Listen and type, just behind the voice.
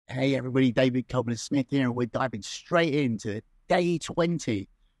Hey everybody, David Copeland-Smith here, and we're diving straight into day 20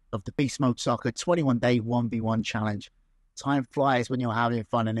 of the Beast Mode Soccer 21-day 1v1 challenge. Time flies when you're having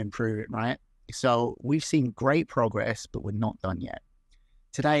fun and improving, right? So we've seen great progress, but we're not done yet.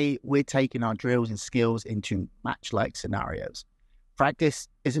 Today, we're taking our drills and skills into match-like scenarios. Practice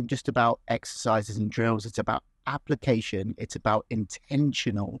isn't just about exercises and drills, it's about application, it's about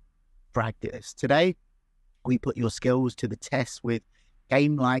intentional practice. Today, we put your skills to the test with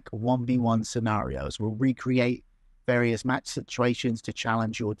game-like 1v1 scenarios. We'll recreate various match situations to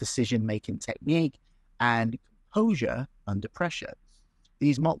challenge your decision-making technique and composure under pressure.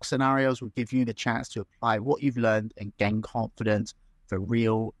 These mock scenarios will give you the chance to apply what you've learned and gain confidence for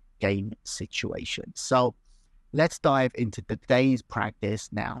real game situations. So let's dive into today's practice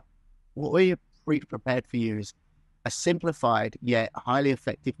now. What we're prepared for you is a simplified yet highly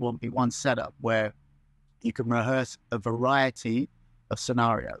effective 1v1 setup where you can rehearse a variety of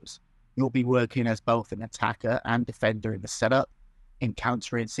scenarios. You'll be working as both an attacker and defender in the setup,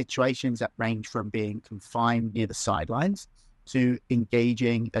 encountering situations that range from being confined near the sidelines to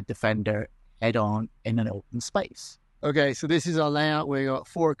engaging a defender head-on in an open space. Okay, so this is our layout. We got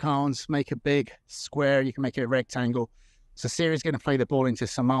 4 cones, make a big square, you can make it a rectangle. So Siri's going to play the ball into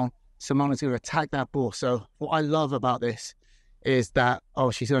Simone. Simone is going to attack that ball. So what I love about this is that,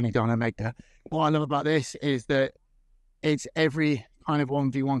 she's only going to make that. What I love about this is that it's every kind of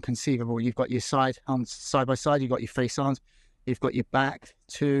 1v1 conceivable. You've got your side by side, you've got your face ons, you've got your back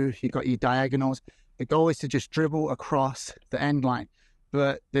two, you've got your diagonals. The goal is to just dribble across the end line.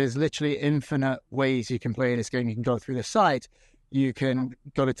 But there's literally infinite ways you can play this game. You can go through the sides, you can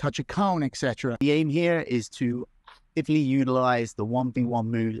go to touch a cone, etc. The aim here is to actively utilize the 1v1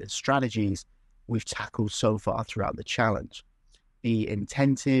 moves and strategies we've tackled so far throughout the challenge. Be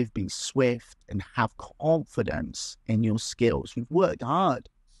attentive, be swift, and have confidence in your skills. You've worked hard.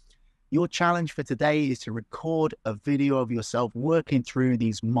 Your challenge for today is to record a video of yourself working through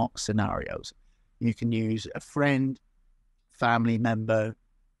these mock scenarios. You can use a friend, family member.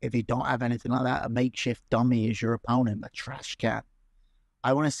 If you don't have anything like that, a makeshift dummy is your opponent, a trash can.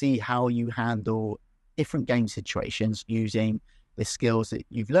 I want to see how you handle different game situations using the skills that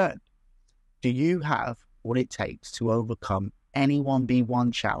you've learned. Do you have what it takes to overcome any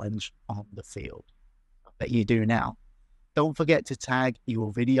 1v1 challenge on the field? I bet you do now. Don't forget to tag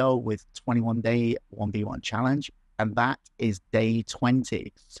your video with 21-day 1v1 challenge, and that is day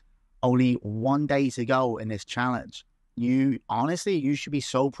 20. Only 1 day to go in this challenge. You should be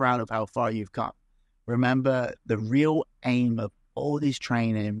so proud of how far you've come. Remember, the real aim of all this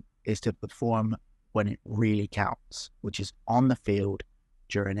training is to perform when it really counts, which is on the field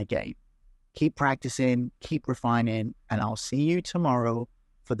during a game. Keep practicing, keep refining, and I'll see you tomorrow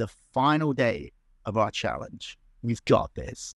for the final day of our challenge. We've got this.